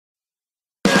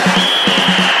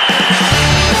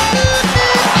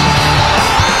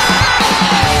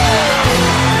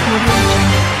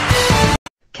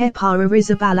Kepa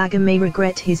Arrizabalaga may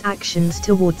regret his actions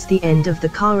towards the end of the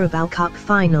Carabao Cup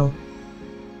final.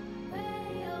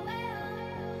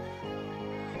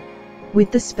 With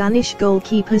the Spanish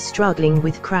goalkeeper struggling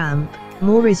with cramp,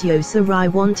 Mauricio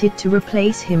Sarri wanted to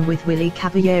replace him with Willy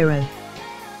Caballero.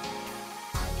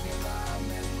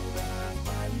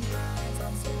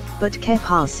 But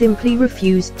Kepa simply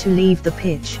refused to leave the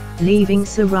pitch, leaving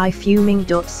Sarri fuming.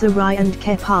 Sarri and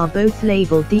Kepa both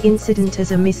labeled the incident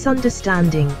as a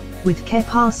misunderstanding, with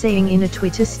Kepa saying in a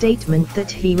Twitter statement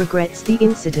that he regrets the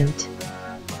incident.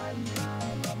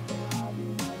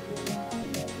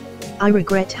 "I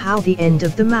regret how the end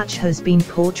of the match has been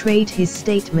portrayed," his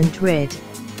statement read.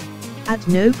 "At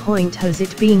no point has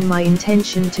it been my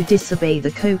intention to disobey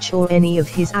the coach or any of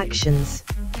his actions.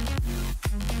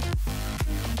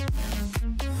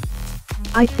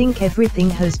 I think everything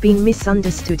has been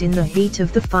misunderstood in the heat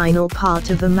of the final part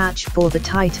of a match for the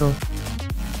title.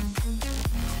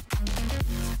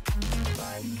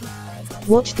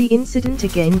 Watch the incident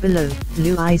again below."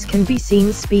 Luiz can be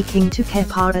seen speaking to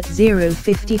Kepa at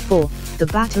 0:54. The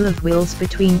battle of wills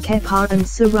between Kepa and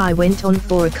Sarri went on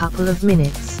for a couple of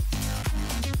minutes.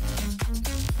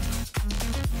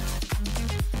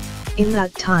 In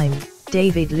that time,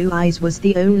 David Luiz was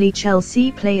the only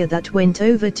Chelsea player that went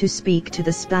over to speak to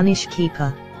the Spanish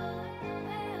keeper.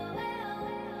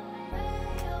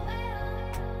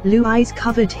 Luiz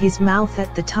covered his mouth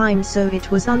at the time, so it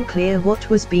was unclear what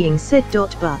was being said.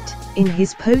 But, in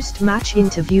his post-match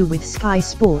interview with Sky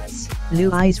Sports,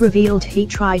 Luiz revealed he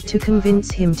tried to convince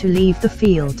him to leave the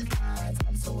field.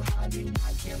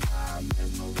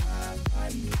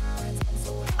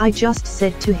 "I just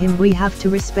said to him we have to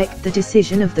respect the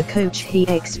decision of the coach," he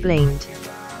explained.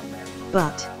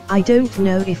 "But, I don't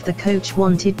know if the coach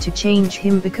wanted to change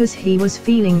him because he was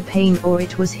feeling pain or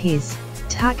it was his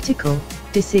tactical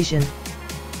decision.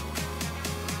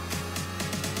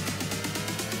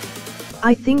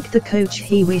 I think the coach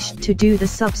he wished to do the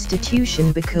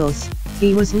substitution because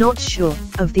he was not sure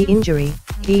of the injury,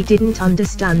 he didn't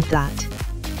understand that.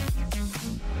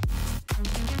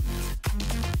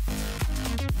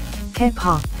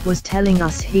 Kepa was telling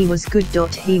us he was good.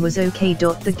 He was okay.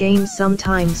 The game,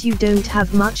 sometimes you don't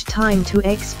have much time to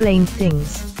explain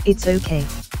things, it's okay."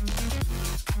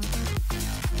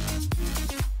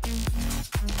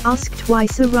 Asked why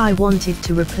Sarri wanted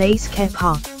to replace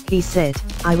Kepa, he said,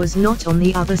 "I was not on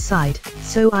the other side,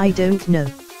 so I don't know."